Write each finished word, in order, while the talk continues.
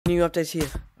new updates here.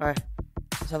 Alright,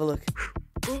 let's have a look.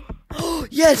 Oh,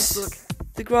 yes! Look.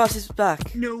 The grass is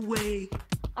back. No way.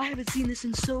 I haven't seen this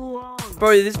in so long.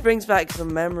 Bro, this brings back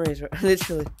some memories,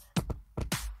 literally.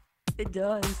 It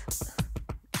does.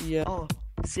 Yeah. Oh,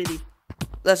 city.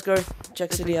 Let's go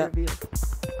check city out.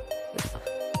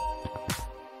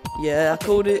 Yeah, I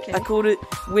called it. Okay. I called it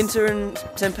Winter and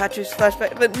St. Patrick's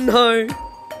flashback, but no.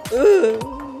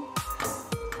 Ugh.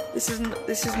 This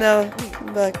is now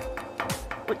back.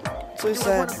 What So do I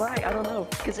sad. want to buy? I don't know.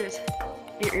 Because there's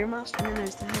your earmuffs and then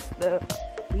there's the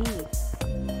beanie.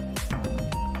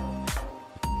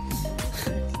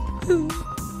 Oh,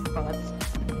 that's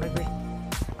ugly.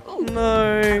 Oh,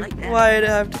 No. like that. Why did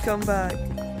I have to come back?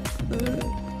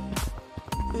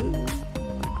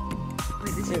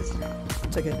 wait, this is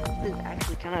It's okay.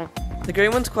 actually kind of The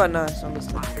green one's quite nice,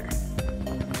 honestly. fire.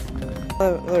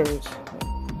 Oh, there it is.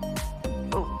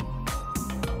 Oh.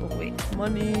 Oh, wait.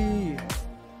 Money.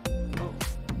 Oh.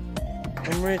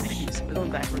 I'm rich. We're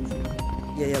going backwards.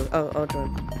 Yeah. I'll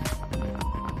join.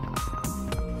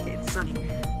 Okay, it's sunny.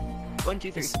 1,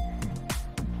 2, 3.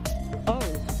 Oh.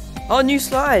 Oh, new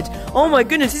slide. Oh my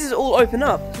goodness, this is all open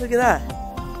up. Look at that.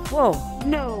 Whoa.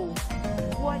 No.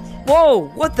 What? Whoa.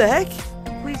 What the heck?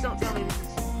 Please don't tell me this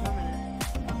is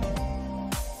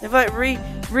permanent. If I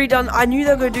redone, I knew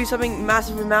they were going to do something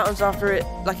massive with mountains after it,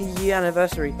 like a year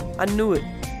anniversary. I knew it.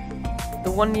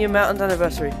 The 1 year mountains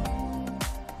anniversary.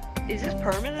 Is this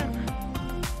permanent?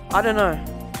 I don't know.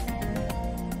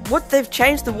 What, they've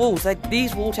changed the walls. Like,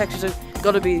 these wall textures have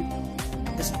got to be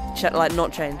just like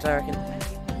not changed, I reckon.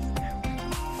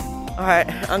 Alright,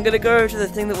 I'm gonna go to the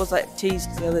thing that was like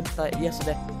teased the other, like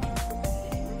yesterday.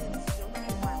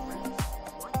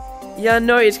 Yeah,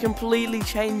 no, it's completely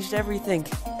changed everything.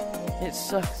 It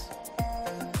sucks.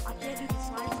 I can't do the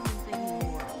sliding thing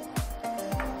anymore.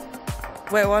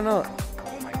 Wait, why not?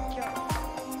 Oh my god.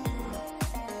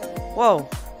 Whoa.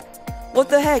 What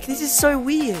the heck? This is so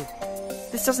weird.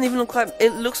 This doesn't even look like...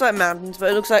 It looks like mountains, but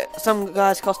it looks like some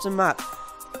guy's custom map.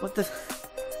 What the...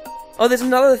 Oh, there's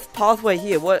another pathway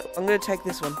here. What? I'm gonna take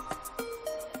this one.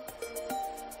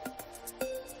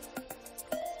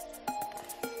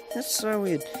 That's so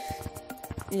weird.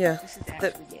 Yeah. This is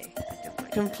actually gay. I don't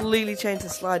like Completely changed the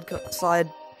slide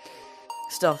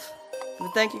stuff.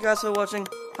 But thank you guys for watching.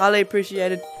 Highly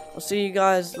appreciated. I'll see you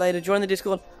guys later. Join the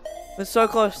Discord. We're so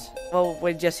close. Well,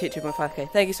 we just hit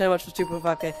 2.5k. Thank you so much for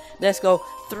 2.5k. Next goal,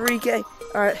 3k.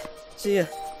 Alright, see ya.